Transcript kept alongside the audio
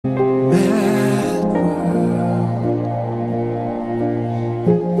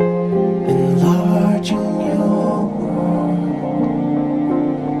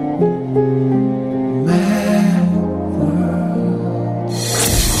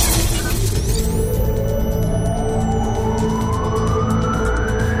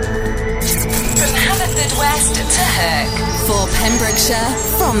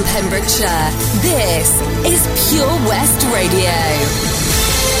Pembrokeshire, from Pembrokeshire, this is Pure West Radio.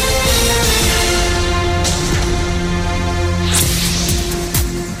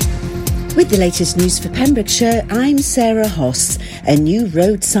 With the latest news for Pembrokeshire, I'm Sarah Hoss. A new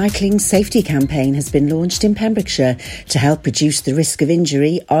road cycling safety campaign has been launched in Pembrokeshire to help reduce the risk of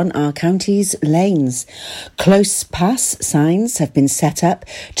injury on our county's lanes. Close pass signs have been set up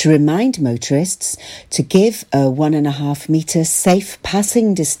to remind motorists to give a 1.5 metre safe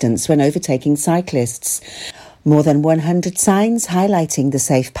passing distance when overtaking cyclists. More than 100 signs highlighting the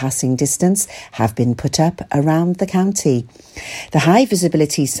safe passing distance have been put up around the county. The high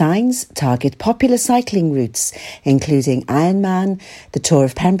visibility signs target popular cycling routes, including Ironman, the Tour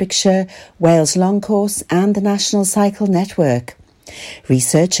of Pembrokeshire, Wales Long Course and the National Cycle Network.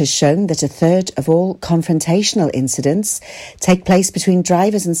 Research has shown that a third of all confrontational incidents take place between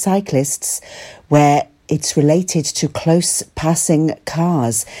drivers and cyclists, where it's related to close passing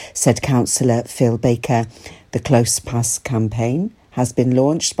cars, said Councillor Phil Baker. The Close Pass campaign has been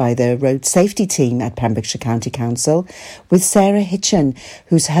launched by the road safety team at Pembrokeshire County Council, with Sarah Hitchen,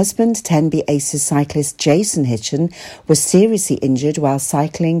 whose husband, Tenby Aces cyclist Jason Hitchen, was seriously injured while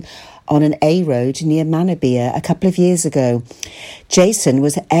cycling on an A road near Manorbier a couple of years ago. Jason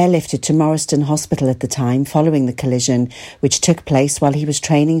was airlifted to Morriston Hospital at the time following the collision, which took place while he was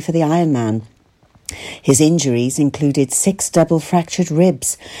training for the Ironman. His injuries included 6 double fractured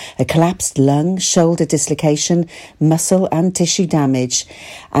ribs, a collapsed lung, shoulder dislocation, muscle and tissue damage,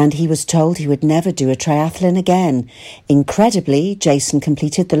 and he was told he would never do a triathlon again. Incredibly, Jason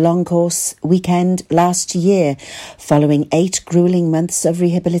completed the long course weekend last year, following 8 gruelling months of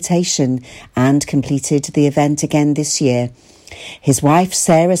rehabilitation, and completed the event again this year. His wife,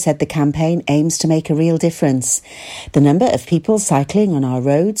 Sarah, said the campaign aims to make a real difference. The number of people cycling on our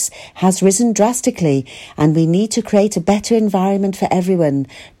roads has risen drastically, and we need to create a better environment for everyone,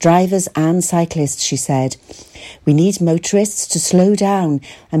 drivers and cyclists, she said. We need motorists to slow down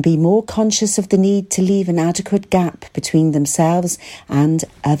and be more conscious of the need to leave an adequate gap between themselves and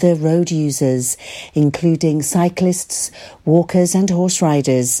other road users, including cyclists, walkers and horse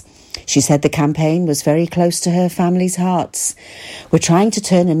riders. She said the campaign was very close to her family's hearts. We're trying to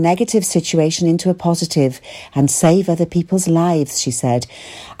turn a negative situation into a positive and save other people's lives, she said.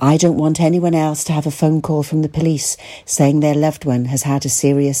 I don't want anyone else to have a phone call from the police saying their loved one has had a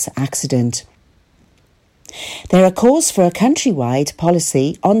serious accident. There are calls for a countrywide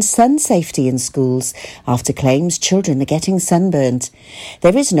policy on sun safety in schools after claims children are getting sunburnt.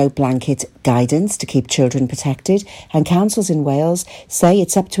 There is no blanket guidance to keep children protected, and councils in Wales say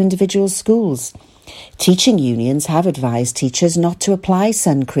it's up to individual schools. Teaching unions have advised teachers not to apply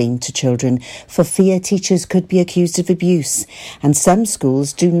sun cream to children for fear teachers could be accused of abuse, and some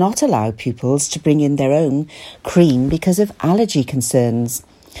schools do not allow pupils to bring in their own cream because of allergy concerns.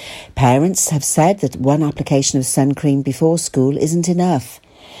 Parents have said that one application of sun cream before school isn't enough.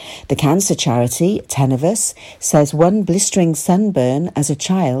 The cancer charity, 10 of Us, says one blistering sunburn as a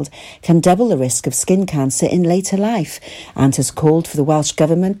child can double the risk of skin cancer in later life, and has called for the Welsh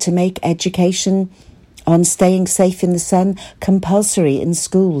Government to make education on staying safe in the sun compulsory in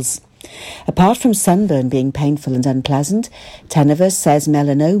schools. Apart from sunburn being painful and unpleasant, 10 of Us says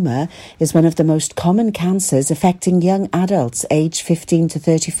melanoma is one of the most common cancers affecting young adults aged 15 to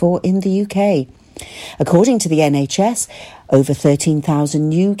 34 in the UK. According to the NHS, over 13,000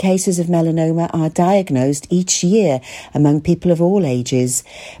 new cases of melanoma are diagnosed each year among people of all ages.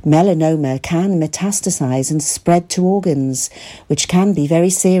 Melanoma can metastasise and spread to organs, which can be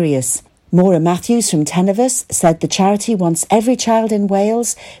very serious. Maura Matthews from 10 of Us said the charity wants every child in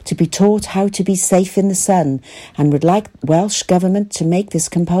Wales to be taught how to be safe in the sun, and would like Welsh Government to make this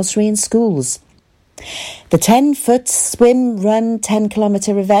compulsory in schools. The 10-foot swim run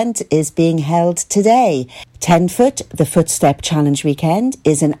 10-kilometre event is being held today. 10 Foot, the Footstep Challenge Weekend,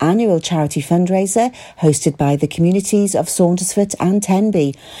 is an annual charity fundraiser hosted by the communities of Saundersfoot and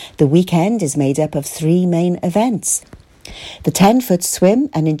Tenby. The weekend is made up of 3 main events. The 10-foot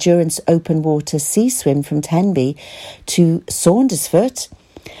swim, an endurance open water sea swim from Tenby to Saundersfoot.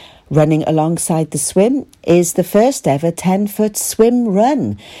 Running alongside the swim is the first ever 10-foot swim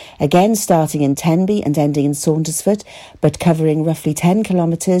run, again starting in Tenby and ending in Saundersfoot, but covering roughly 10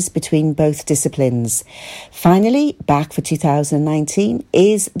 kilometres between both disciplines. Finally, back for 2019,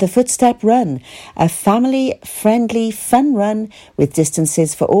 is the Footstep Run, a family-friendly fun run with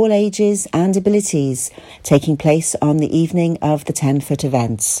distances for all ages and abilities, taking place on the evening of the 10-foot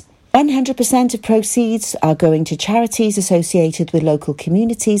events. 100% of proceeds are going to charities associated with local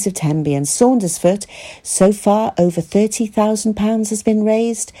communities of Tenby and Saundersfoot. So far, over £30,000 has been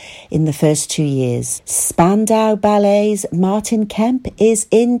raised in the first 2 years. Spandau Ballet's Martin Kemp is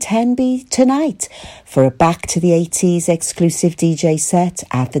in Tenby tonight for a Back to the 80s exclusive DJ set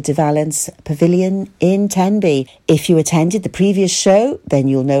at the De Valence Pavilion in Tenby. If you attended the previous show, then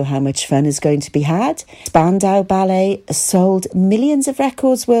you'll know how much fun is going to be had. Spandau Ballet sold millions of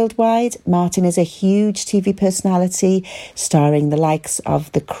records worldwide. Martin is a huge TV personality, starring the likes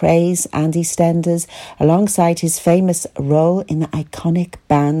of the Krays and EastEnders, alongside his famous role in the iconic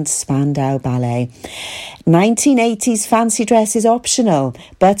band Spandau Ballet. 1980s fancy dress is optional,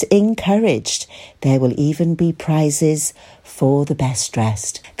 but encouraged. There will even be prizes for the best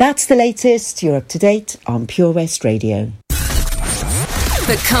dressed. That's the latest. You're up to date on Pure West Radio.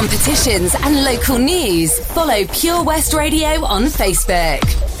 For competitions and local news, follow Pure West Radio on Facebook.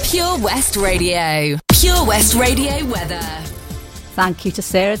 Pure West Radio. Pure West Radio weather. Thank you to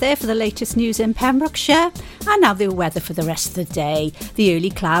Sarah there for the latest news in Pembrokeshire. And now the weather for the rest of the day. The early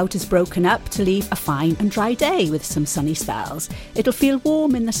cloud has broken up to leave a fine and dry day with some sunny spells. It'll feel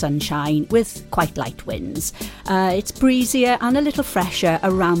warm in the sunshine with quite light winds. It's breezier and a little fresher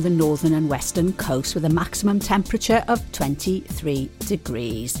around the northern and western coast with a maximum temperature of 23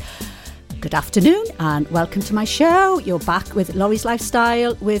 degrees. Good afternoon and welcome to my show. You're back with Lawrie's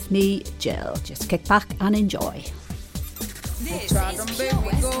Lifestyle with me, Jill. Just kick back and enjoy. This is Pure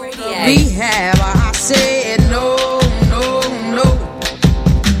West Radio. Rehab, I said no, no, no.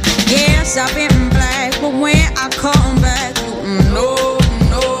 Yes, I've been black, but when I come back, no,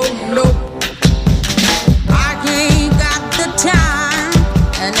 no, no. I ain't got the time,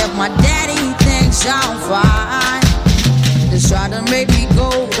 and if my daddy thinks I'm fine, just try to make me go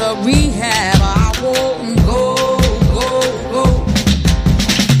to rehab. I won't go, go, go.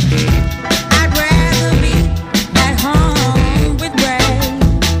 I'd rather be at home with Ray.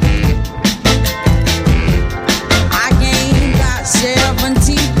 I ain't got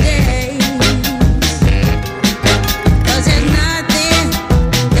 70 days, 'cause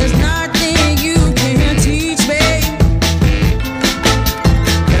there's nothing you can teach me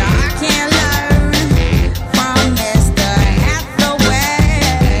that I can't learn from Mr. Hathaway.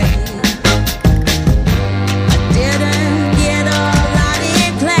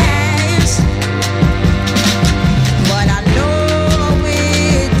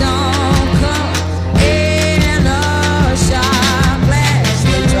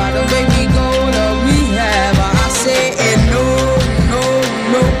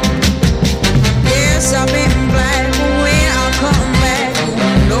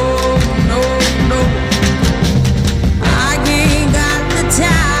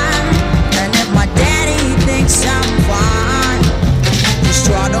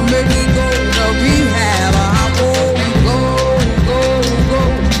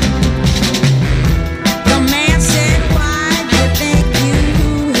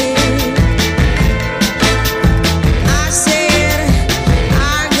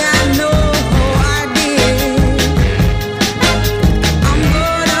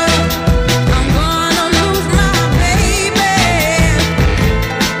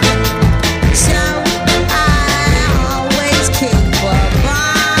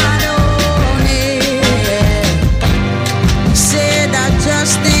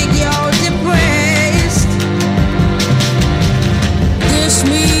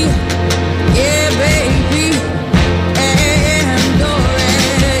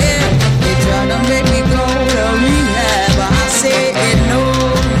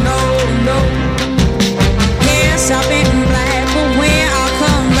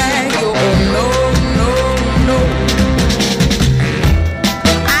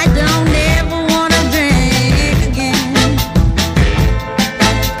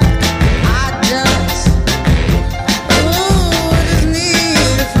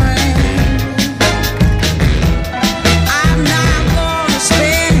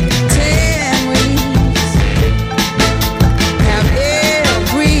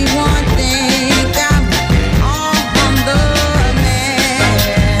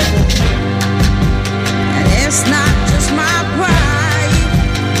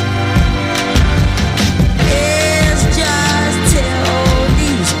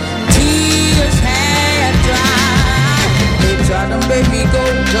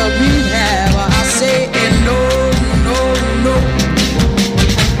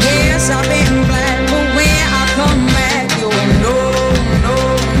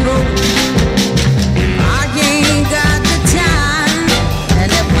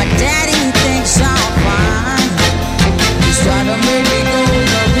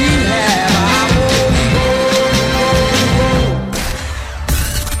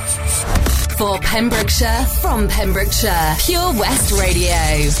 For Pembrokeshire, from Pembrokeshire, Pure West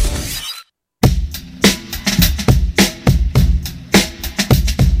Radio.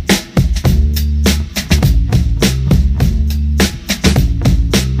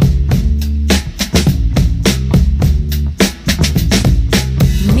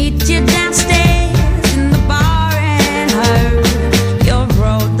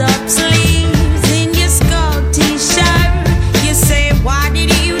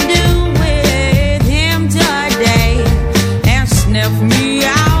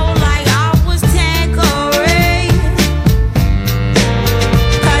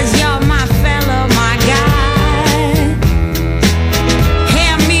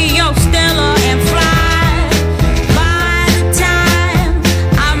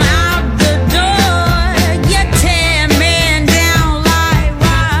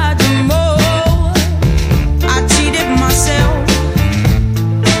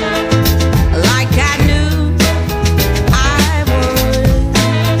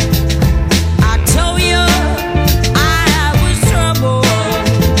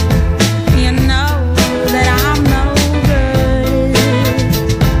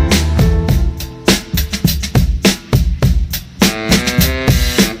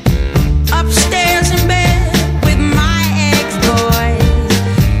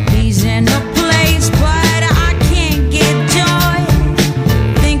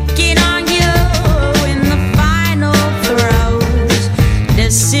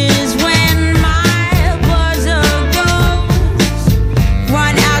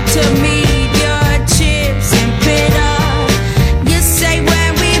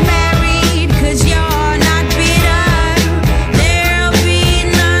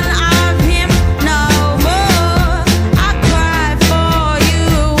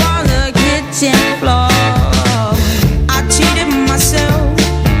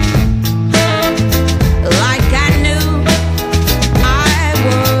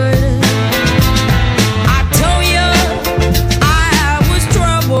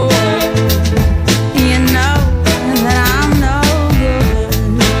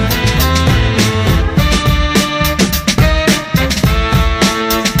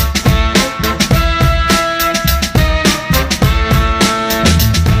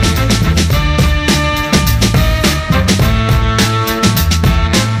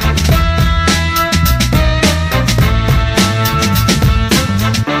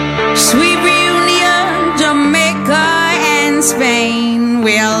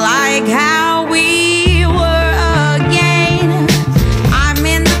 Me out like I was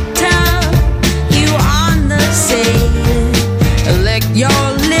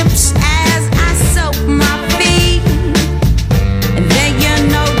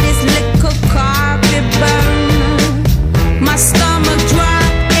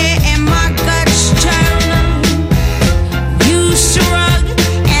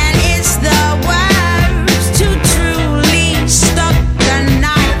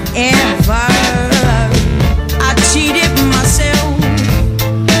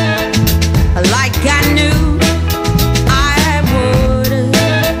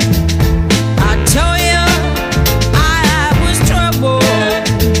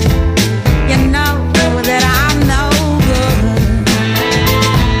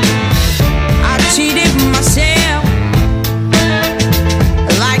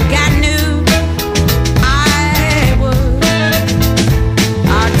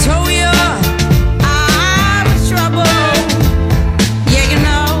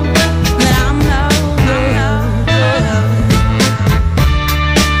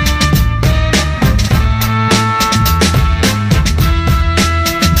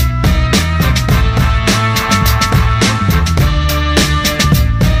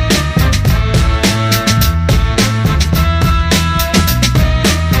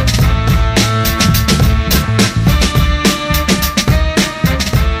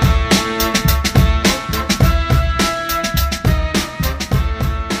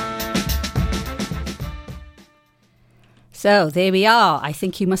So there we are. I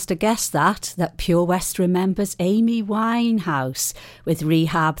think you must have guessed that Pure West remembers Amy Winehouse with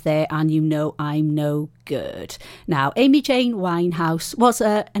Rehab there, and You Know I'm No Good. Now, Amy Jane Winehouse was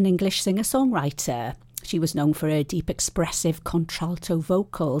an English singer-songwriter. She was known for her deep, expressive contralto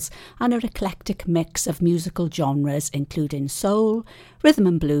vocals and her eclectic mix of musical genres, including soul, rhythm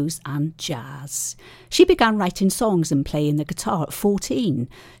and blues and jazz. She began writing songs and playing the guitar at 14.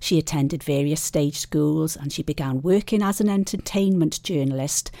 She attended various stage schools and she began working as an entertainment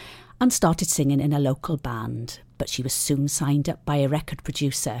journalist and started singing in a local band. But she was soon signed up by a record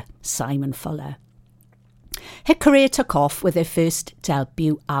producer, Simon Fuller. Her career took off with her first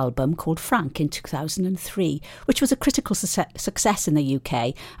debut album called Frank in 2003, which was a critical success in the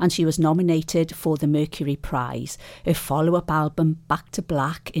UK, and she was nominated for the Mercury Prize. Her follow-up album, Back to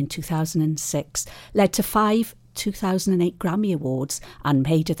Black, in 2006, led to 5 2008 Grammy Awards and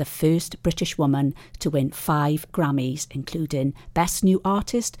made her the first British woman to win 5 Grammys, including Best New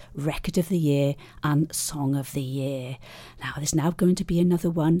Artist, Record of the Year and Song of the Year. Now there's now going to be another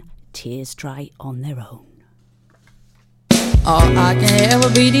one, Tears Dry on Their Own. All I can ever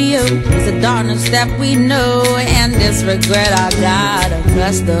be to you is the darkness that we know, and this regret I got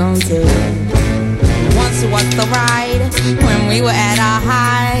accustomed to. Once was the ride when we were at our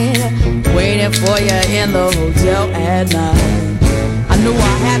height, waiting for you in the hotel at night. I knew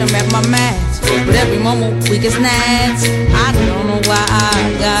I had him at my match, but every moment we get snatched. I don't know why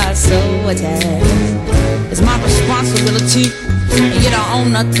I got so attached. It's my responsibility, and you don't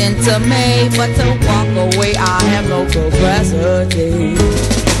own nothing to me but to walk away. I have no capacity.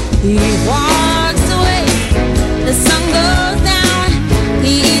 He walks away, the sun goes down.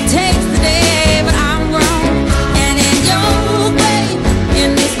 He takes the day, but I'm grown. And in your way,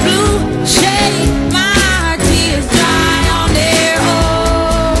 in this blue shade, my tears dry on their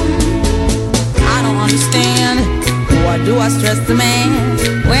own. I don't understand, why do I stress the man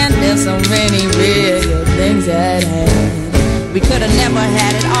when there's so many real things at hand? We could have never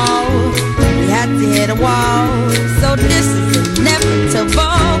had it all, we had to hit a wall. So this is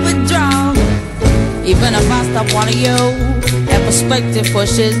inevitable withdrawal. Even if I stop wanting you, and perspective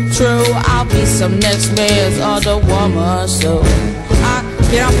pushes true, I'll be some next man's other woman. So I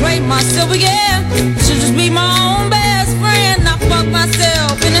can't play myself again, should just be my own best friend. I fuck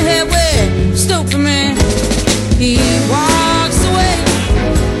myself in the head with stupid man. He walks away,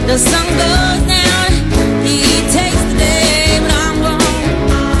 the sun goes down. He takes the day, but I'm gone.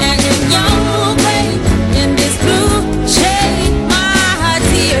 And in your way, in this blue shade, my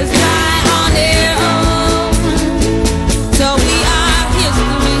tears dry on their own. So we are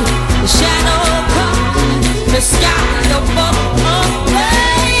history, the shadow comes, the sky no away.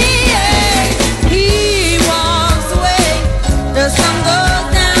 He walks away, the sun goes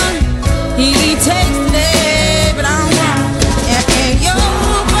down. He takes the day, but I'm gone. And in your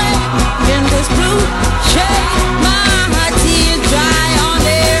way, in this blue shade, my tears dry on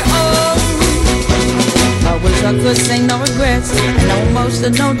their own. I wish I could say no regrets and no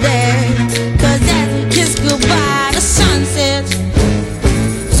emotional day, 'cause as we kiss goodbye, the sun sets.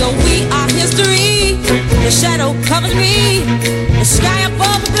 So we are history, the shadow covers me, the sky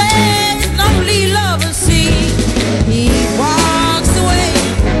above the blaze, lonely lovers see. He walks away,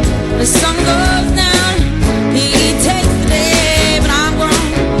 the sun goes down. He takes the day, but I'm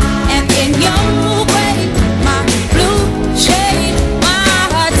grown. And in your way, my blue shade,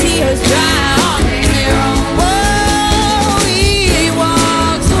 my tears dry on their own. Whoa, he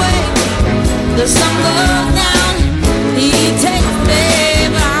walks away, the sun goes down. He takes the day,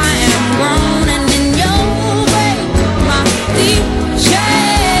 but I am grown. And in your way, my deep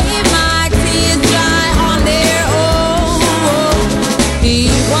shade, my tears dry on their own. He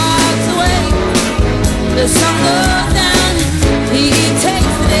walks away, the sun goes down. He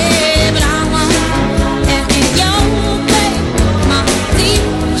takes the day, but I'm gone. And in your way, my deep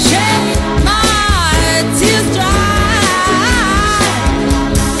shade, my tears dry.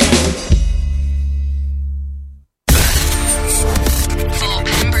 For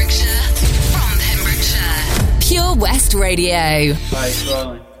Pembrokeshire, from Pembrokeshire, Pure West Radio. Hi, it's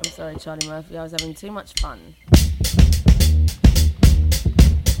Lawrie. I'm sorry, Charlie Murphy, I was having too much fun.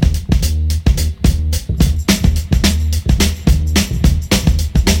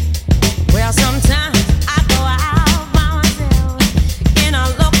 Well, sometimes I go out by myself and I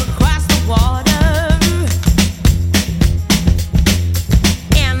look across the water,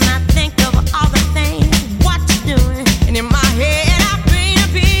 and I think of all the things what you're doing, and in my head I paint a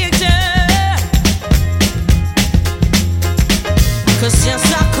picture. 'Cause since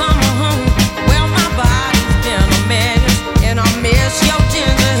I come home, well, my body's been a mess, and I miss your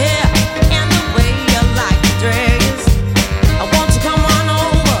ginger hair and the way you like to dress. I want you to come on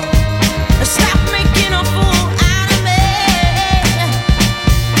over, stop making a fool out of me.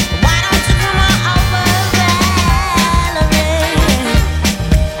 Why don't you come on over, Valerie?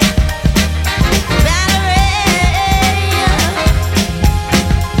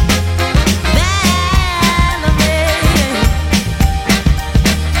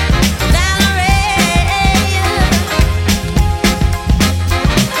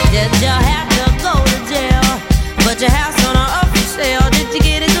 Did you have to go to jail? But your house on a up for sale. Did you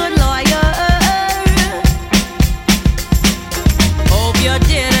get a good lawyer? Hope you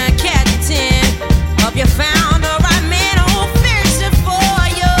didn't catch 10. Hope you found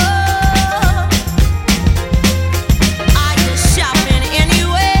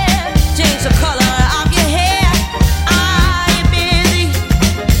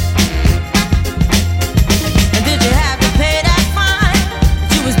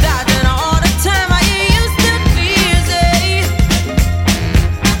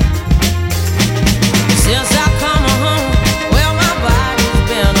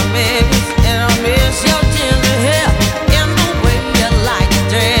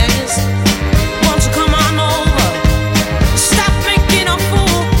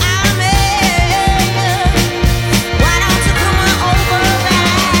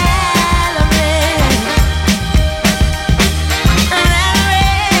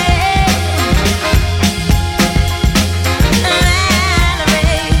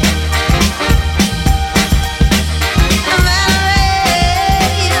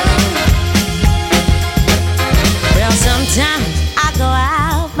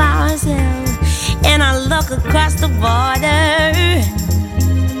walk across the border,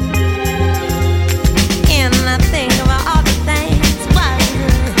 and I think about all the things,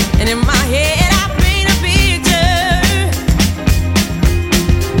 and in my head I paint a picture.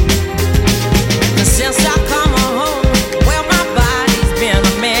 Since I come home, well, my body's been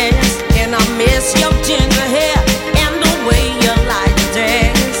a mess, and I miss your ginger hair and the way you like to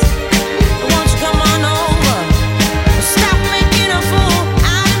dress. Won't you come on over? Stop making a fool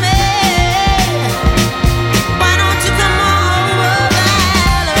out of me. Why don't you come on over,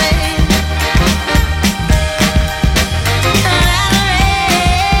 Valerie?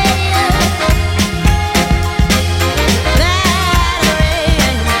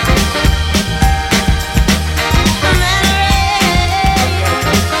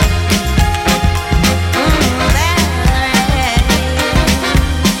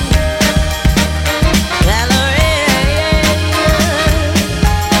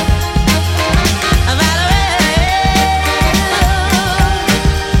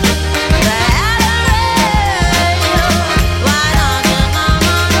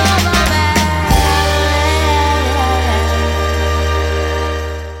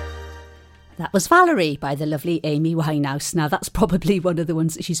 That was Valerie by the lovely Amy Winehouse. Now, that's probably one of the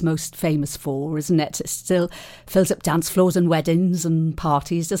ones that she's most famous for, isn't it? It still fills up dance floors and weddings and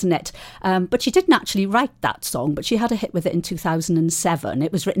parties, doesn't it? But she didn't actually write that song, but she had a hit with it in 2007.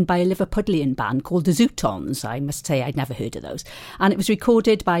 It was written by a Liverpudlian band called the Zootons. I must say I'd never heard of those. And it was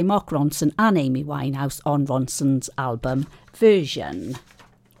recorded by Mark Ronson and Amy Winehouse on Ronson's album Version.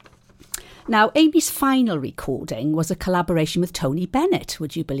 Now, Amy's final recording was a collaboration with Tony Bennett,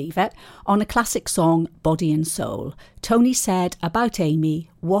 would you believe it, on a classic song, Body and Soul. Tony said about Amy,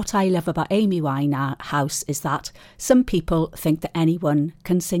 what I love about Amy Winehouse is that some people think that anyone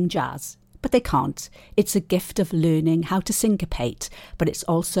can sing jazz, but they can't. It's a gift of learning how to syncopate, but it's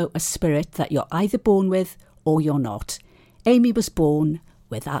also a spirit that you're either born with or you're not. Amy was born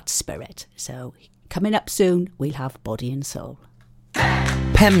with that spirit. So coming up soon, we'll have Body and Soul.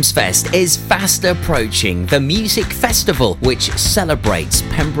 Pemsfest is fast approaching, the music festival which celebrates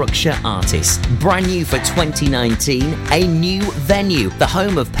Pembrokeshire artists. Brand new for 2019, a new venue. The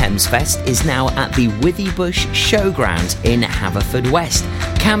home of Pemsfest is now at the Withybush Showground in Haverfordwest.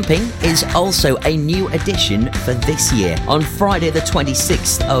 Camping is also a new addition for this year. On Friday the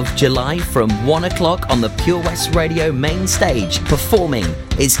 26th of July from 1 o'clock on the Pure West Radio main stage, performing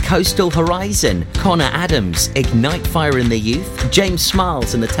is Coastal Horizon, Connor Adams, Ignite Fire in the Youth, James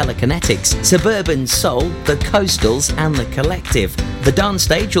Smiles and the Telekinetics, Suburban Soul, the Coastals and the Collective. The dance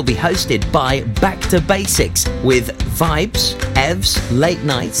stage will be hosted by Back to Basics with Vibes, Evs, Late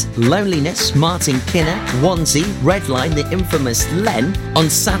Night, Loneliness, Martin Kinner, Wanzi, Redline, the infamous Len. On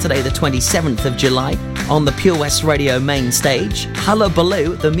Saturday the 27th of July on the Pure West Radio main stage,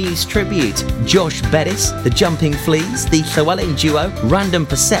 Hullabaloo, the Muse Tribute, Josh Bettis, the Jumping Fleas, the Llewellyn Duo, Random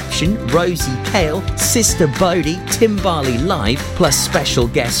Perception, Rosie Kale, Sister Bodie, Tim Barley Live, plus special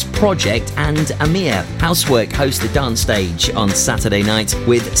guests Project and Amir. Housework hosts the dance stage on Saturday night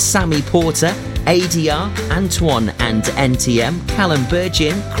with Sammy Porter, ADR, Antoine and NTM, Callum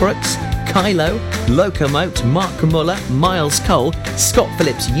Burgin, Crooks, Kylo, Locomote, Mark Muller, Miles Cole, Scott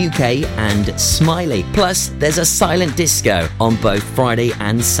Phillips UK and Smiley. Plus, there's a silent disco on both Friday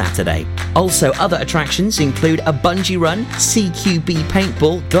and Saturday. Also, other attractions include a bungee run, CQB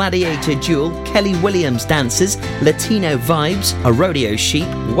paintball, gladiator duel, Kelly Williams dances, Latino vibes, a rodeo sheep,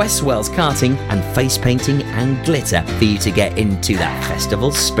 West Wales karting and face painting and glitter for you to get into that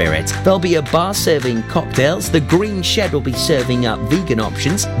festival spirit. There'll be a bar serving cocktails, the Green Shed will be serving up vegan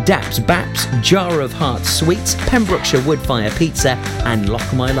options, Daps Baps, Jar of Heart Sweets, Pembrokeshire Woodfire Pizza and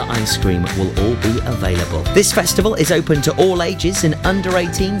Lochmeyler Ice Cream will all be available. This festival is open to all ages and under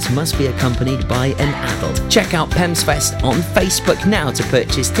 18s must be accompanied by an adult. Check out Pemsfest on Facebook now to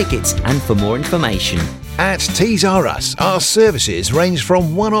purchase tickets and for more information. At Tees R Us, our services range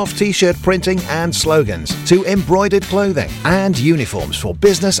from one-off t-shirt printing and slogans to embroidered clothing and uniforms for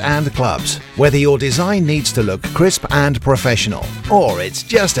business and clubs. Whether your design needs to look crisp and professional or it's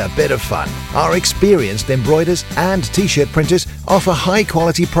just a bit of fun, our experienced embroiders and t-shirt printers offer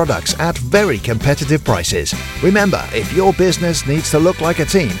high-quality products at very competitive prices. Remember, if your business needs to look like a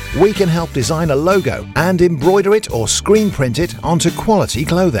team, we can help design a logo and embroider it or screen print it onto quality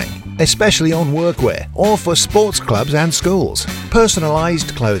clothing, especially on workwear or for sports clubs and schools.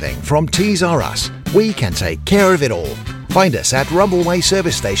 Personalised clothing from Tees R Us. We can take care of it all. Find us at Rumbleway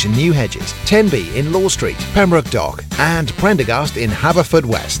Service Station, New Hedges, 10B in Law Street, Pembroke Dock and Prendergast in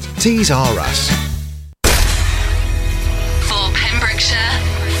Haverfordwest. Tees R Us. For Pembrokeshire,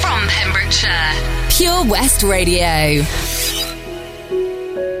 from Pembrokeshire, Pure West Radio.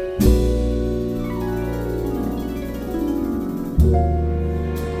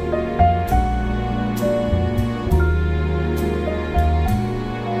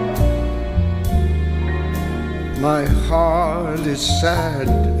 sad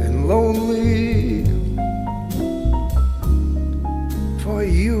and lonely. For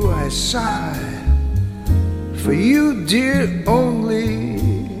you I sigh, for you, dear, only.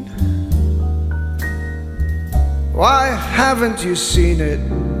 Why haven't you seen it?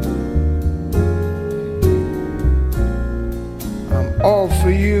 I'm all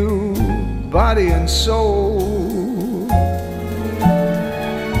for you, body and soul.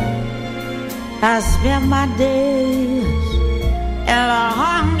 I spend my days in a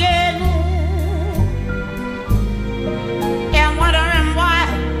hunger and wondering why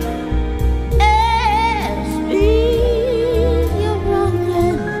it's me you're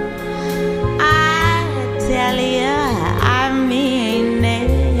wronging. I tell you, I mean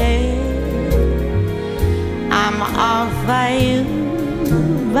it. I'm all for you,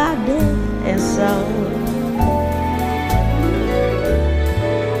 body and soul.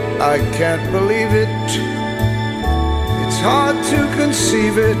 I can't believe it. It's hard to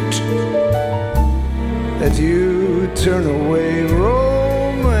conceive it that you turn away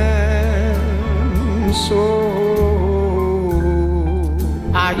romance. Oh.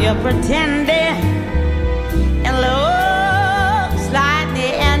 Are you pretending? It looks like the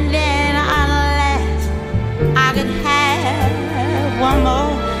ending unless I could have one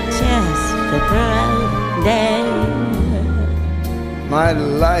more chance to pretend. My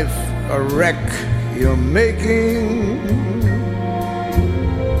life a wreck you're making.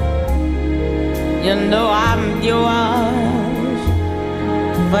 You know I'm yours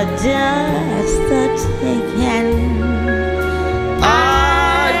for just the taking.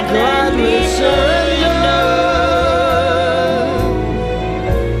 I'd gladly surrender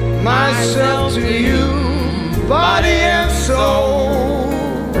myself to you, body and soul.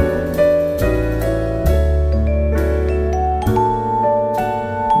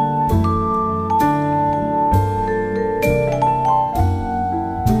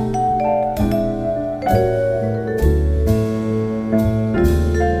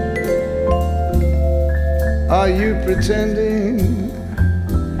 Are you pretending?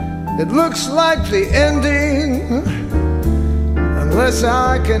 It looks like the ending, unless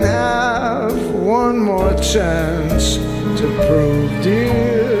I can have one more chance to prove,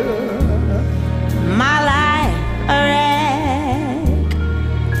 dear, my life a wreck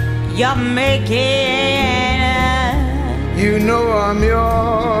you're making. you know I'm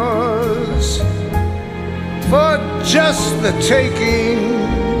yours for just the taking.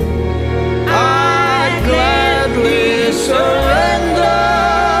 I'd gladly surrender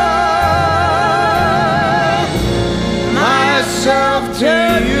myself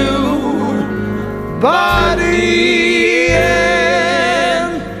to you, body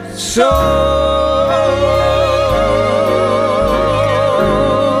and soul.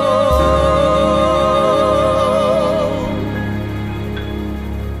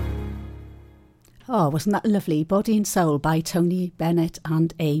 Oh, wasn't that lovely? Body and Soul by Tony Bennett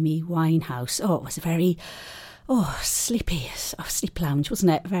and Amy Winehouse. Oh, it was a very, sleepy, sleep lounge,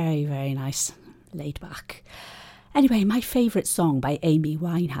 wasn't it? Very, very nice, laid back. Anyway, my favourite song by Amy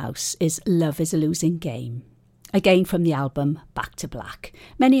Winehouse is Love is a Losing Game. Again from the album Back to Black.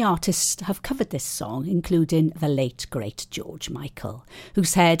 Many artists have covered this song, including the late, great George Michael, who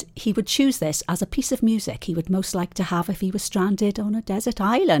said he would choose this as a piece of music he would most like to have if he was stranded on a desert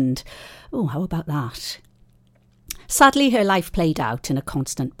island. Oh, how about that? Sadly, her life played out in a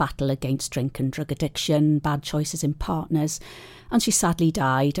constant battle against drink and drug addiction, bad choices in partners, and she sadly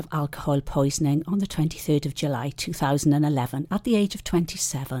died of alcohol poisoning on the 23rd of July 2011 at the age of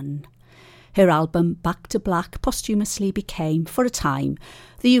 27. Her album Back to Black posthumously became, for a time,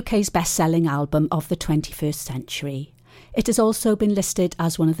 the UK's best-selling album of the 21st century. It has also been listed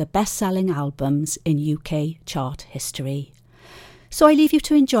as one of the best-selling albums in UK chart history. So I leave you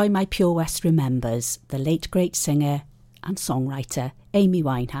to enjoy my Pure West remembers the late great singer and songwriter Amy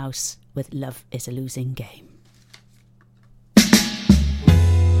Winehouse with Love is a Losing Game.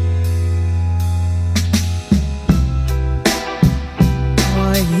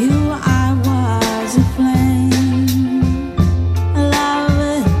 For you I was a flame.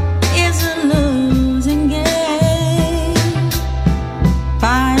 Love is a losing game.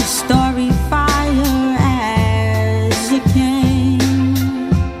 5-story fire as you came.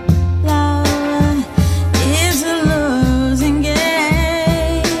 Love is a losing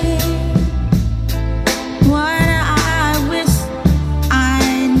game.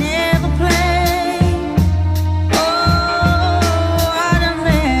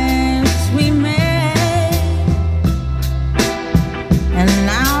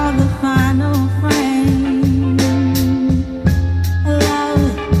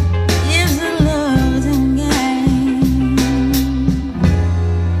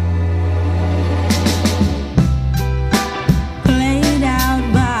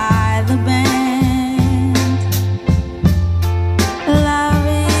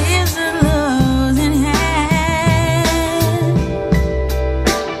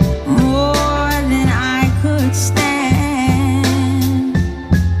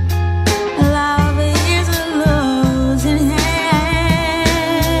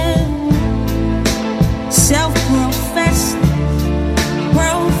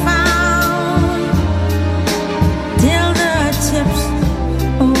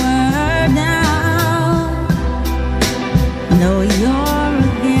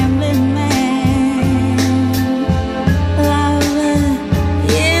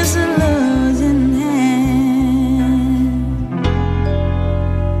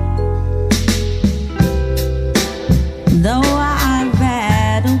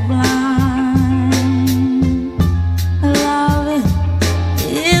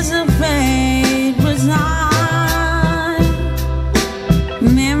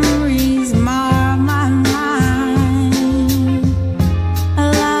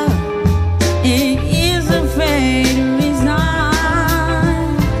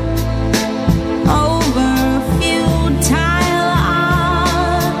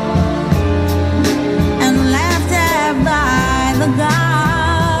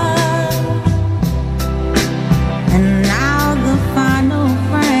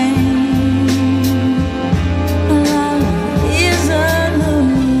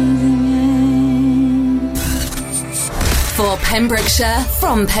 Pembrokeshire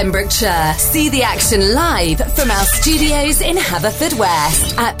from Pembrokeshire. See the action live from our studios in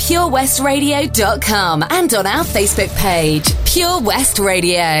Haverfordwest at purewestradio.com and on our Facebook page, Pure West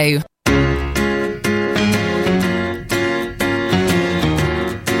Radio.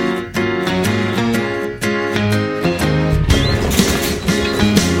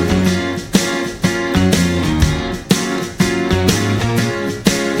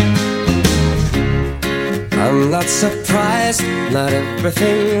 I'm not surprised, not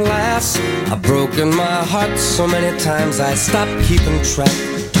everything lasts. I've broken my heart so many times I stopped keeping track.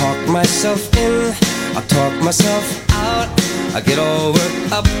 Talk myself in, I talk myself out. I get all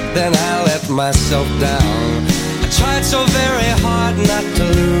worked up, then I let myself down. I tried so very hard not to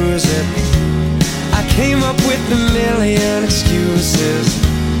lose it. I came up with a million excuses.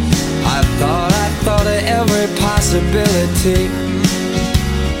 I thought of every possibility.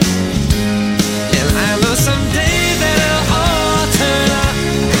 I know someday that it'll all turn out.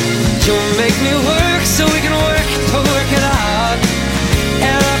 You'll make me work so we can work to work it out.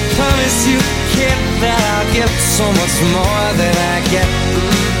 And I promise you, kid, that I'll give so much more than I get.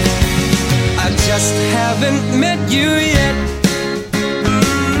 I just haven't met you yet.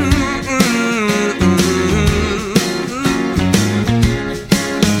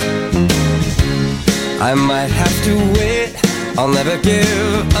 I might have to wait, I'll never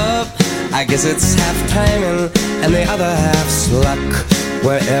give up. I guess it's half timing and the other half's luck.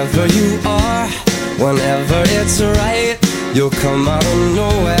 Wherever you are, whenever it's right, you'll come out of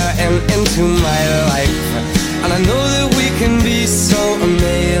nowhere and into my life. And I know that we can be so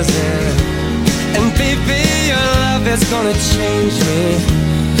amazing. And baby, your love is gonna change me.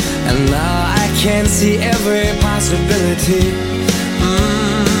 And now I can see every possibility.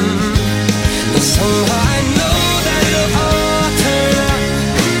 And somehow I know that it'll all turn out.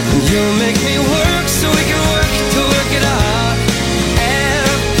 You'll make me work so we can work to work it out. And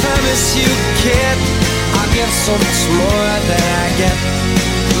I promise you, kid, I'll give so much more than I get.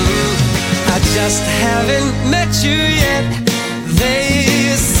 I just haven't met you yet.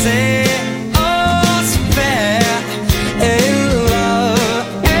 They say all's fair in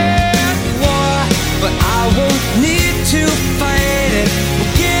love and war, but I won't need to fight it.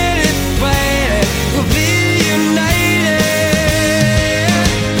 We'll get it right, we'll be united.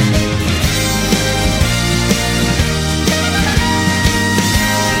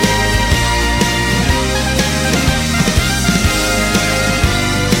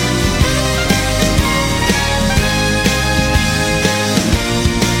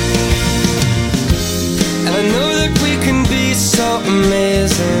 I know that we can be so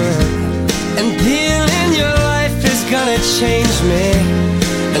amazing. And being in your life is gonna change me.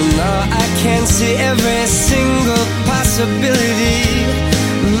 And now I can see every single possibility.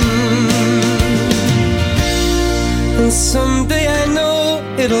 And someday I know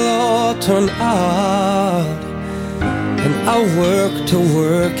it'll all turn out. And I'll work to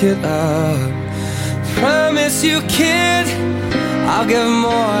work it out. Promise you, kid, I'll give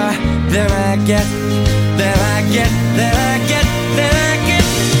more than I get. Then I get, then I get, then I get.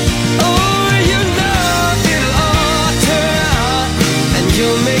 Oh, you know it'll all turn out. And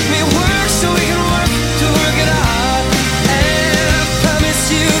you'll make me work so we can work to work it out. And I promise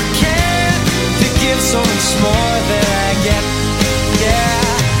you can to give so much more than I get.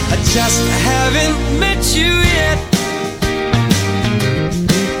 Yeah, I just haven't met you yet.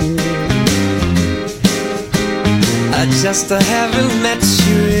 I just haven't met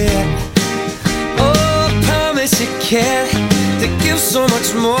you yet. You care to give so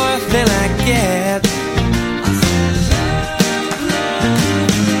much more than I get.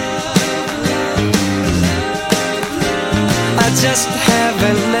 I just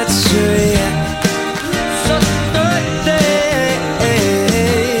haven't met you yet. So birthday,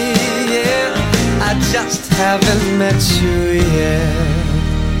 yeah. I just haven't met you yet.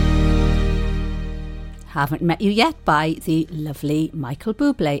 Haven't Met You Yet by the lovely Michael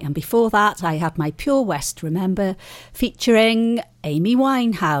Bublé. And before that, I had my Pure West Remember featuring Amy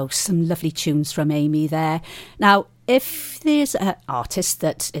Winehouse. Some lovely tunes from Amy there. Now, if there's an artist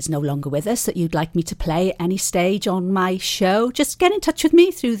that is no longer with us that you'd like me to play at any stage on my show, just get in touch with me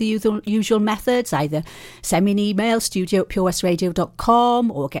through the usual methods. Either send me an email,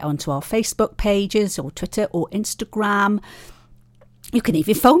 studio@purewestradio.com, or get onto our Facebook pages or Twitter or Instagram. You can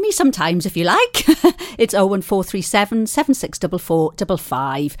even phone me sometimes if you like. It's 01437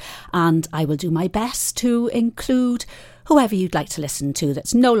 764455, and I will do my best to include whoever you'd like to listen to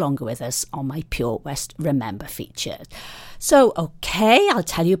that's no longer with us on my Pure West Remember feature. So, okay, I'll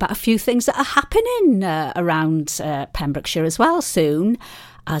tell you about a few things that are happening around Pembrokeshire as well soon.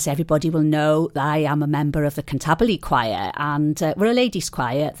 As everybody will know, I am a member of the Cantabile Choir, and we're a ladies'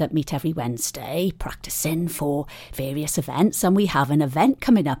 choir that meet every Wednesday, practising for various events. And we have an event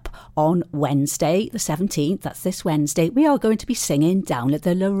coming up on Wednesday, the 17th. That's this Wednesday. We are going to be singing down at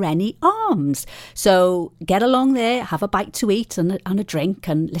the Lawrie Arms. So get along there, have a bite to eat and a drink,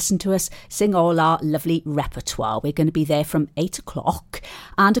 and listen to us sing all our lovely repertoire. We're going to be there from 8 o'clock.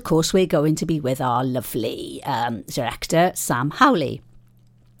 And of course, we're going to be with our lovely director, Sam Howley.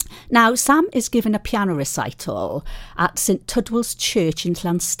 Now, Sam is giving a piano recital at St Tudwell's Church in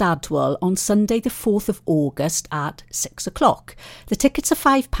Llanstadwell on Sunday the 4th of August at 6 o'clock. The tickets are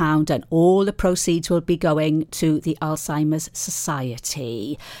 £5 and all the proceeds will be going to the Alzheimer's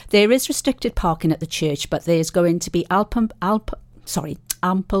Society. There is restricted parking at the church, but there's going to be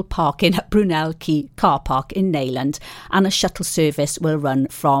ample parking at Brunel Quay car park in Neyland, and a shuttle service will run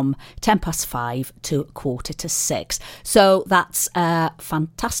from 5:10 to 5:45. So that's a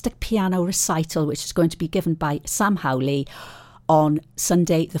fantastic piano recital which is going to be given by Sam Howley on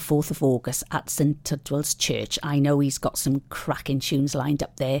Sunday the 4th of August at St Tudwell's Church. I know he's got some cracking tunes lined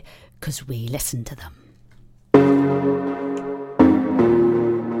up there because we listen to them.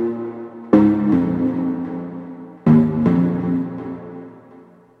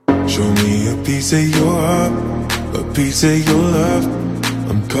 Show me a piece of your heart, a piece of your love.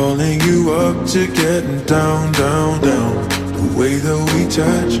 I'm calling you up to getting down, down, down. The way that we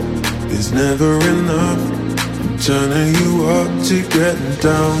touch is never enough. I'm turning you up to getting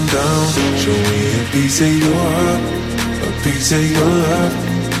down, down. Show me a piece of your heart, a piece of your love.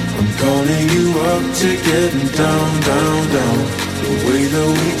 I'm calling you up to getting down, down, down. The way that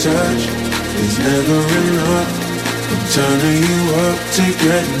we touch is never enough. I'm turning you up to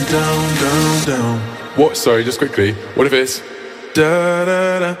getting down, down, down. What? Sorry, just quickly. What if it's da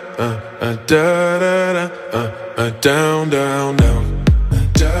da da da da da down, down, down.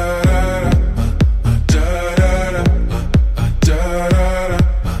 Da da da da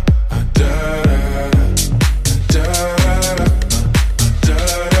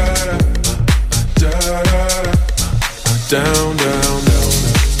down, down, down.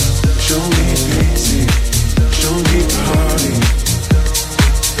 Show me pity. Show me party.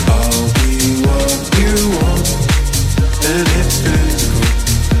 I'll be what you want, and it's physical.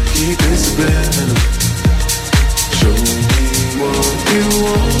 Keep it subliminal. Show me what you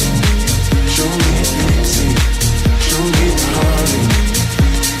want. Show me easy. Show me party.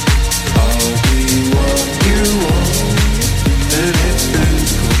 I'll be what you want, and it's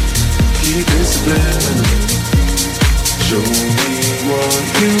physical. Keep it subliminal. Show me what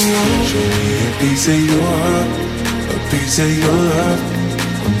you want. Show me a piece of your heart, a piece of your love.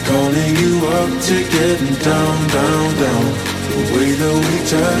 I'm calling you up to getting down, down, down. The way that we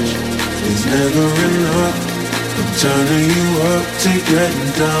touch is never enough. I'm turning you up to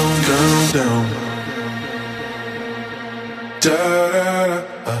getting down, down, down. Da da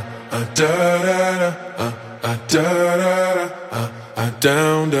da da da da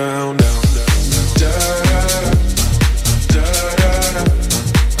down, down, down.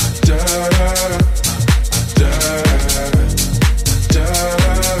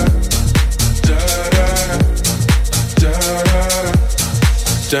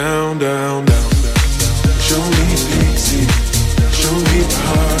 Down, down, down. Show me pixie, show me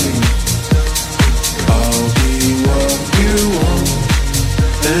party. I'll be what you want,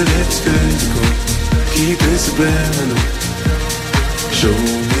 and it's physical. Keep it subliminal. Show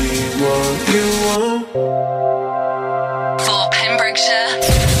me what you want. For Pembrokeshire,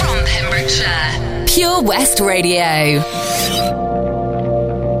 from Pembrokeshire, Pure West Radio.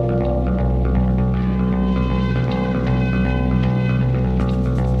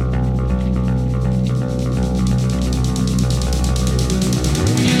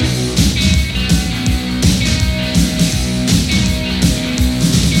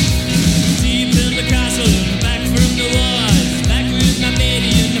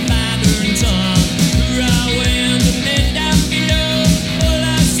 All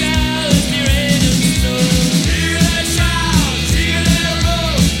I saw was the rain and snow. Here I shout.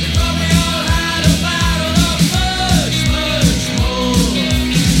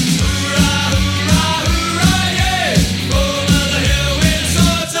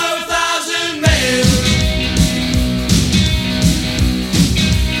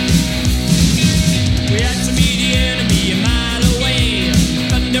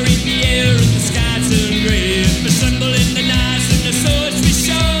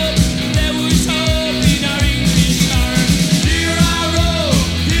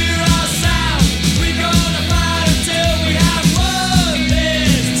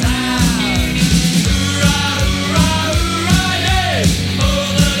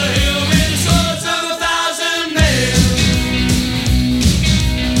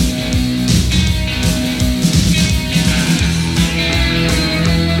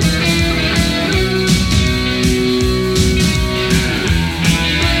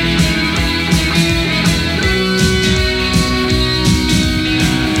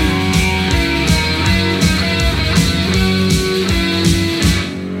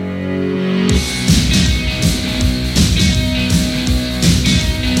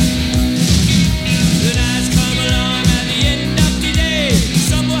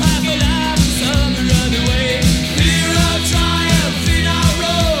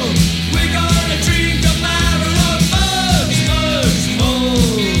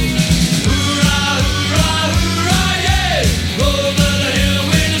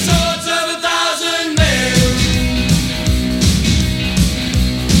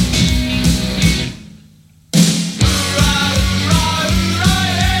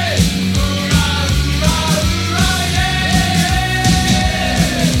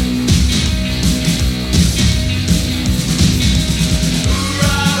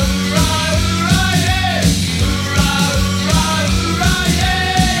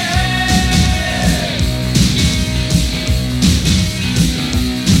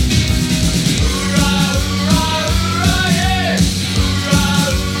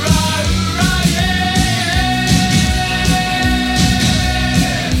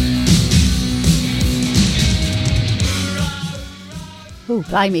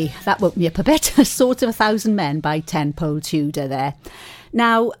 Blimey, that woke me up a bit. Sword of 1,000 Men by 10 Pole Tudor there.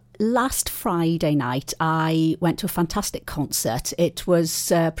 Now, last Friday night, I went to a fantastic concert. It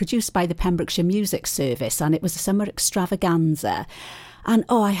was produced by the Pembrokeshire Music Service, and it was a summer extravaganza. And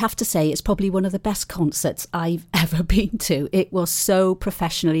I have to say, it's probably one of the best concerts I've ever been to. It was so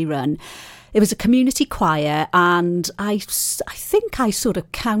professionally run. It was a community choir, and I think I sort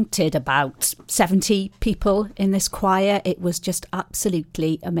of counted about 70 people in this choir. It was just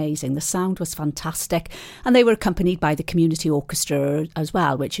absolutely amazing. The sound was fantastic, and they were accompanied by the community orchestra as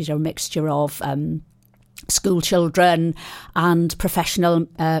well, which is a mixture of school children and professional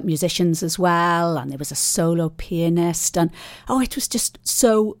musicians as well, and there was a solo pianist, and it was just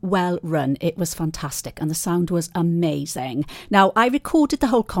so well run. It was fantastic, and the sound was amazing. Now, I recorded the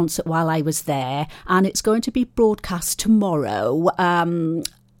whole concert while I was there, and it's going to be broadcast tomorrow,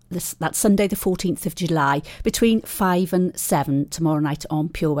 that's Sunday the 14th of July, between 5 and 7 tomorrow night on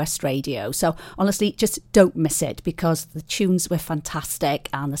Pure West Radio. So honestly, just don't miss it, because the tunes were fantastic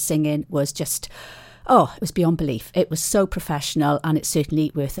and the singing was just... it was beyond belief. It was so professional, and it's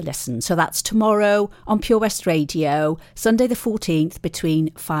certainly worth a listen. So that's tomorrow on Pure West Radio, Sunday the 14th,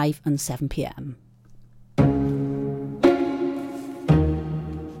 between 5 and 7 p.m.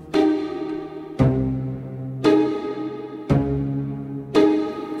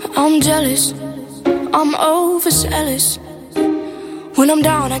 I'm jealous, I'm overzealous. When I'm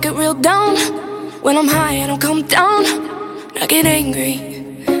down, I get real down. When I'm high, I don't come down. I get angry.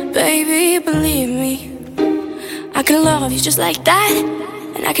 Baby, believe me, I can love you just like that,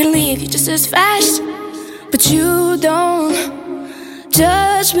 and I can leave you just as fast. But you don't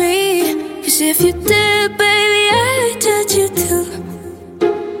judge me, 'cause if you did, baby, I'd judge you too.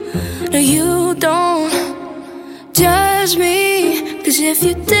 No, you don't judge me, 'cause if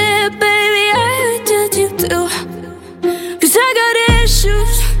you did, baby, I'd judge you too. 'Cause I got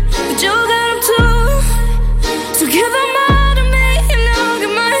issues, but you got them too. So give them all to me, and I'll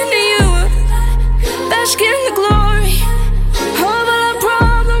give mine to you. Bask in the glory of all our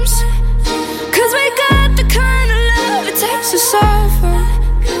problems, 'cause we got the kind of love it takes to suffer.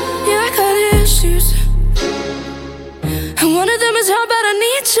 Yeah, I got issues, and one of them is how bad I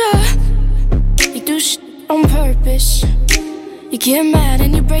need you. You do shit on purpose. You get mad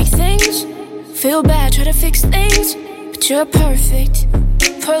and you break things. Feel bad, try to fix things, but you're perfect,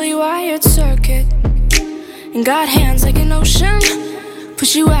 poorly wired circuit. And got hands like an ocean.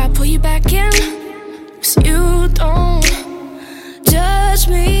 Push you out, pull you back in. 'Cause you don't judge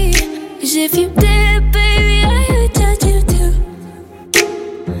me, 'cause if you did, baby, I would judge you too.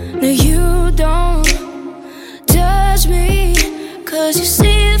 No, you don't judge me, 'cause you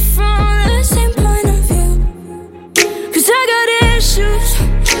see it from the same point of view. 'Cause I got issues,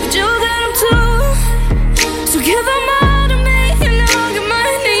 but you got them too. So give them all to me, and I'll give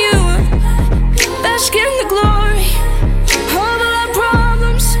mine to you. Bask in the glory of all our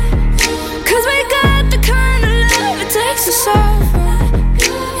problems, 'cause we got the kind of love it takes to suffer.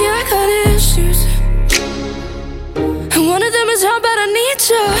 Yeah, I got issues, and one of them is how bad I need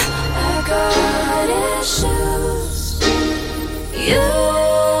you. I got issues, you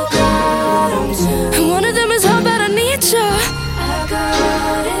got them too. And one of them is how bad I need you. I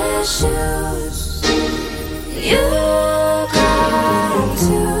got issues, you got them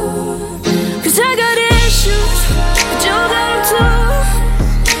too. 'Cause I got issues, but you got them too.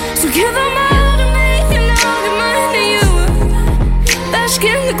 So give them all to me, and I'll give mine to you. Bask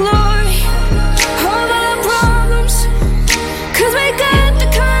in the glory of all our problems, 'cause we got the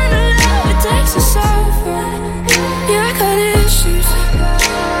kind of love it takes to suffer. Yeah, I got issues,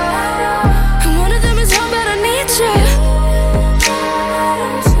 and one of them is how bad I need you.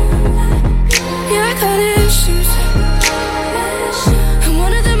 Yeah, I got issues, and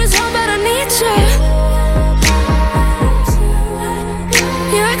one of them is how bad I need you.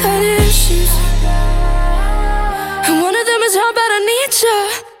 Yeah, I got issues, and one of them is how bad I need you.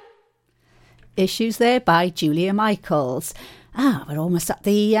 Issues there by Julia Michaels. We're almost at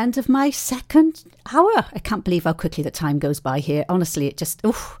the end of my second hour. I can't believe how quickly the time goes by here. Honestly, it just,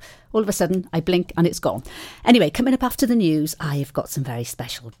 all of a sudden I blink and it's gone. Anyway, coming up after the news, I've got some very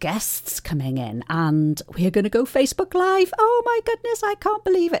special guests coming in, and we're going to go Facebook Live. Oh my goodness, I can't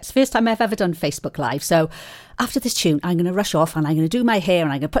believe it. It's the first time I've ever done Facebook Live. So after this tune, I'm going to rush off and I'm going to do my hair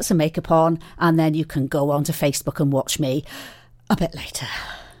and I'm going to put some makeup on, and then you can go onto Facebook and watch me a bit later.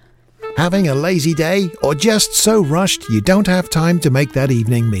 Having a lazy day, or just so rushed you don't have time to make that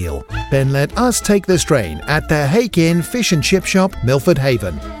evening meal? Then let us take the strain at the Hake Inn Fish and Chip Shop, Milford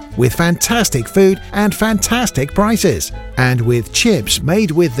Haven. with fantastic food and fantastic prices. And with chips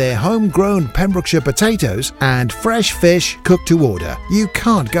made with their homegrown Pembrokeshire potatoes and fresh fish cooked to order, you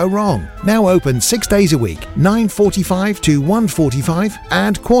can't go wrong. Now open 6 days a week, 9:45 to 1:45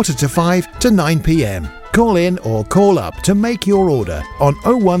 and 4:45 to 9 p.m. Call in or call up to make your order on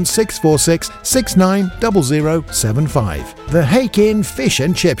 01646 690075. The Hake Inn Fish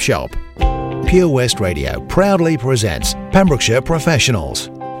and Chip Shop. Pure West Radio proudly presents Pembrokeshire Professionals.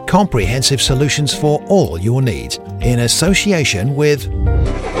 Comprehensive solutions for all your needs in association with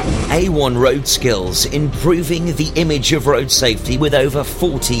A1 Road Skills, improving the image of road safety with over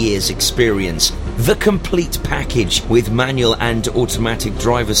 40 years experience. The complete package with manual and automatic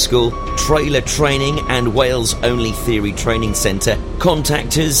driver school, trailer training and Wales only theory training centre.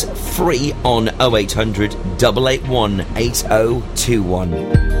 Contact us free on 0800 881 8021.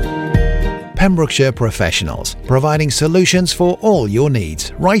 Pembrokeshire Professionals, providing solutions for all your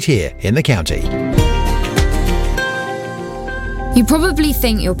needs right here in the county. You probably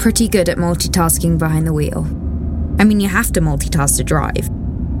think you're pretty good at multitasking behind the wheel. I mean, you have to multitask to drive.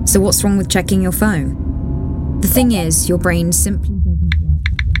 So what's wrong with checking your phone? The thing is, your brain simply doesn't work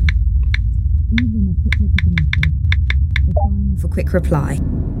that way. Even a quick look at a message or firing off a quick reply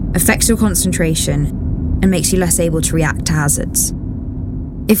affects your concentration and makes you less able to react to hazards.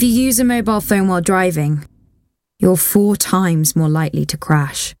 If you use a mobile phone while driving, you're 4 times more likely to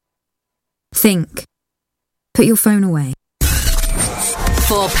crash. Think. Put your phone away.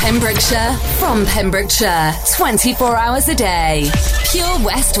 For Pembrokeshire, from Pembrokeshire, 24 hours a day. Pure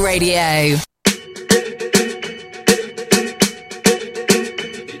West Radio.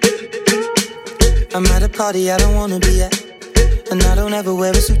 I'm at a party I don't wanna be at, and I don't ever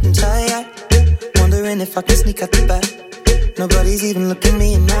wear a suit and tie yet. Wondering if I can sneak out the back. Nobody's even looking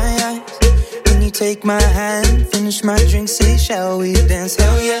me in my eyes. When you take my hand, finish my drink, say, shall we dance?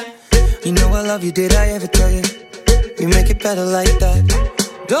 Hell yeah. You know I love you, did I ever tell you? You make it better like that.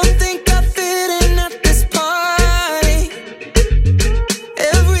 Don't think I fit in at this party.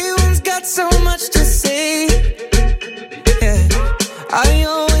 Everyone's got so much to say. Yeah, I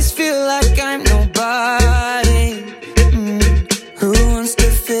always feel like I'm nobody. Who wants to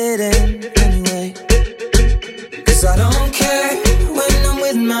fit in anyway? 'Cause I don't care when I'm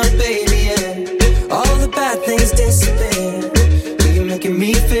with my baby, yeah. All the bad things disappear. You're making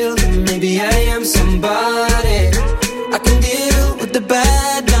me feel that maybe I am somebody. I can deal with the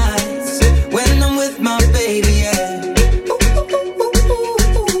bad nights when I'm with my baby, yeah.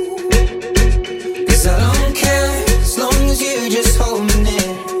 'Cause I don't care as long as you just hold me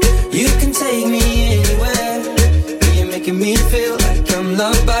near. You can take me anywhere. You're making me feel like I'm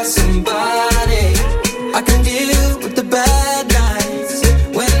loved by somebody. I can deal with the bad nights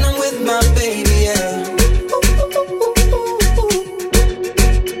when I'm with my baby, yeah.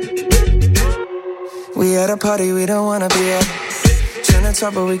 We at a party we don't wanna be at. Trying to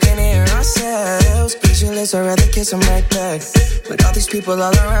talk but we can't hear ourselves. Pictureless, I'd rather kiss them right back. With all these people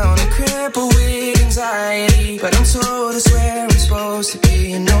all around, I'm crippled with anxiety. But I'm told it's where I'm supposed to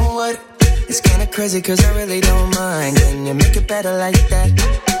be. You know what? It's kinda crazy 'cause I really don't mind. Can you make it better like that?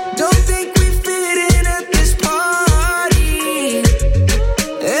 Don't think we fit in at this party.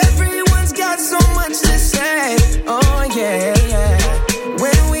 Everyone's got so much to say. Oh yeah, yeah.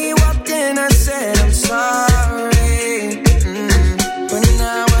 When we walked in I said I'm sorry. But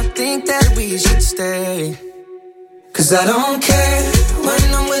now I think that we should stay. 'Cause I don't care when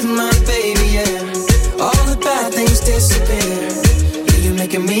I'm with my baby, yeah. All the bad things disappear. You're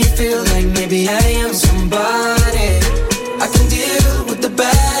making me feel like maybe I am somebody. I can deal with the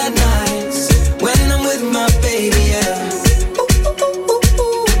bad nights when I'm with my baby, yeah.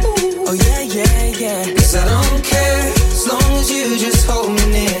 Oh yeah, yeah, yeah. 'Cause I don't care as long as you just hold me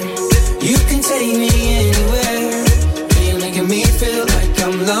near. You can take me anywhere. You're making me feel like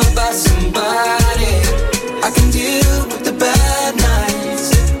I'm loved by somebody. I can deal with the bad nights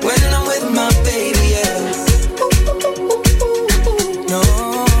when I'm with my baby, yeah. No,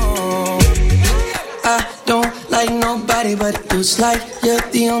 I don't like nobody but you. It's like you're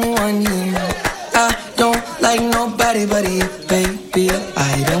the only one here. I don't like nobody but you, baby.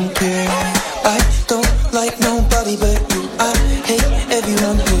 I don't care. I don't like nobody but you. I hate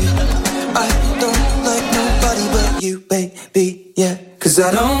everyone here. I don't like nobody but you, baby, yeah. 'Cause I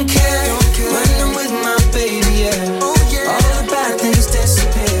don't care when I'm with my baby, yeah. All the bad things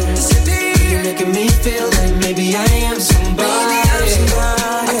disappear. You're making me feel like maybe I am somebody.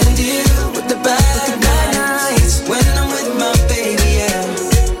 I can deal with the bad nights when I'm with my baby, yeah.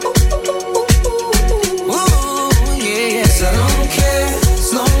 Ooh, yeah, yeah. 'Cause I don't care as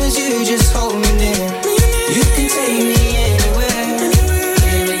long as you just hold me near. You can take me anywhere.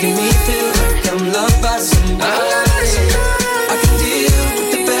 You're making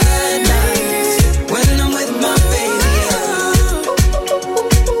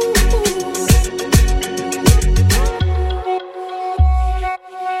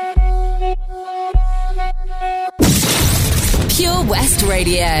West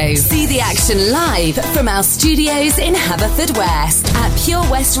Radio. See the action live from our studios in Haverfordwest at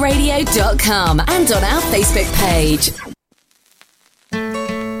purewestradio.com and on our Facebook page.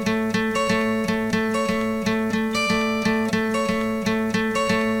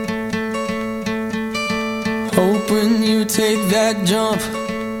 Hope when you take that jump,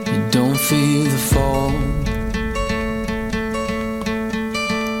 you don't feel the fall.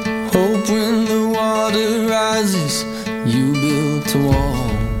 Hope when the water rises, you built a wall.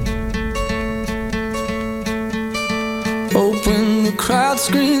 Hope when the crowd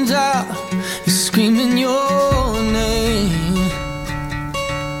screams out, you're screaming your name.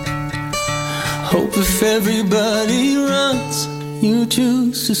 Hope if everybody runs, you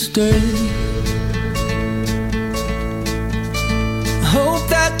choose to stay. Hope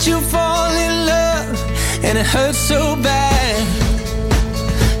that you fall in love and it hurts so bad.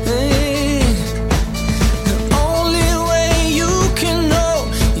 Hey, the only way you can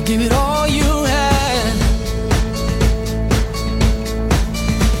know, you give it all you had.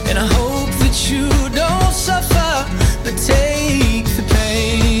 And I hope that you don't suffer, but take the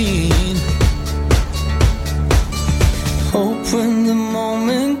pain. Hope when the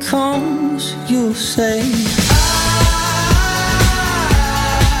moment comes, you'll say,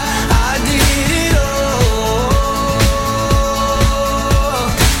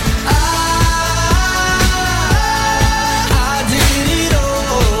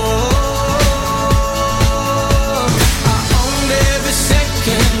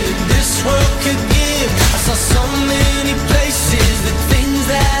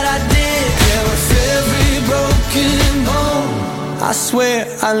 I swear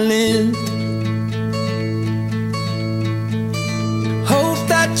I lived. Hope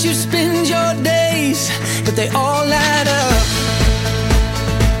that you spend your days, but they all add up.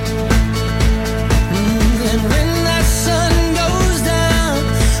 And when that sun goes down,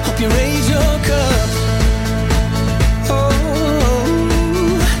 hope you raise your cup.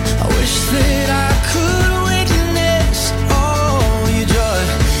 Oh, I wish that I could witness all your joy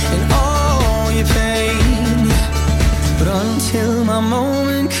and all your pain. But until my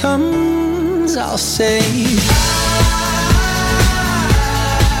moment comes, I'll say I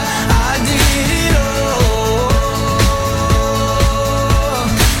did it all.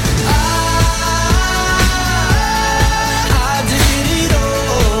 I did it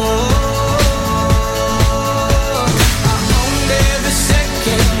all. I owned every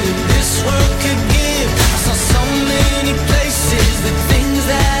second that this world could give. I saw so many places, the things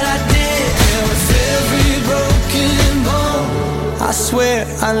that I did. Yeah, with every broken bone, I swear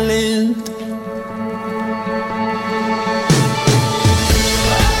I lived.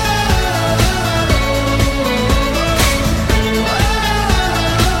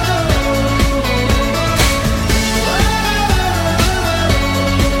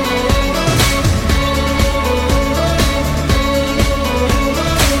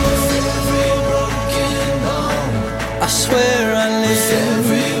 I swear I lived.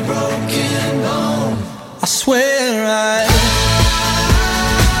 Every broken bone, I swear I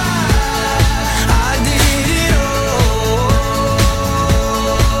did it all.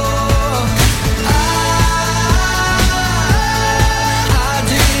 I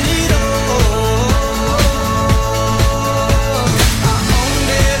did it all. I owned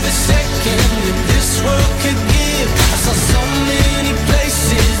every second that this world could give. I saw so many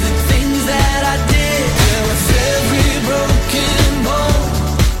places, the things that I did. Yeah, with every broken bone,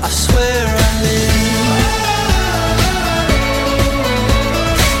 I swear I lived.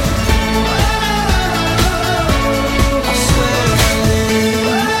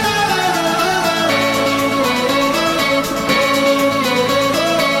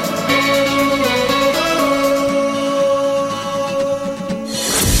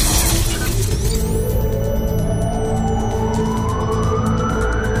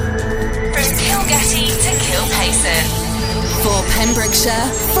 From Kilgetty to Kilpayson. For Pembrokeshire,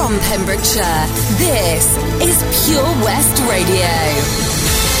 from Pembrokeshire, this is Pure West Radio.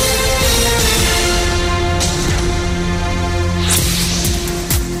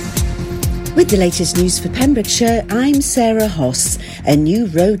 With the latest news for Pembrokeshire, I'm Sarah Hoss. A new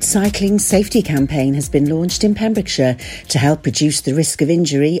road cycling safety campaign has been launched in Pembrokeshire to help reduce the risk of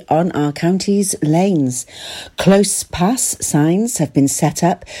injury on our county's lanes. Close pass signs have been set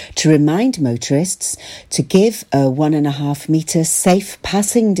up to remind motorists to give a 1.5 metre safe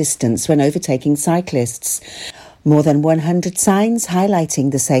passing distance when overtaking cyclists. More than 100 signs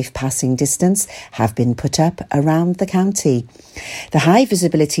highlighting the safe passing distance have been put up around the county. The high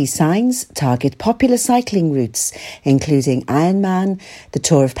visibility signs target popular cycling routes, including Ironman, the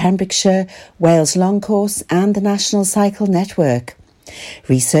Tour of Pembrokeshire, Wales Long Course and the National Cycle Network.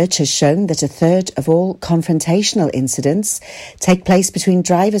 Research has shown that a third of all confrontational incidents take place between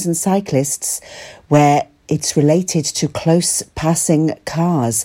drivers and cyclists where it's related to close passing cars.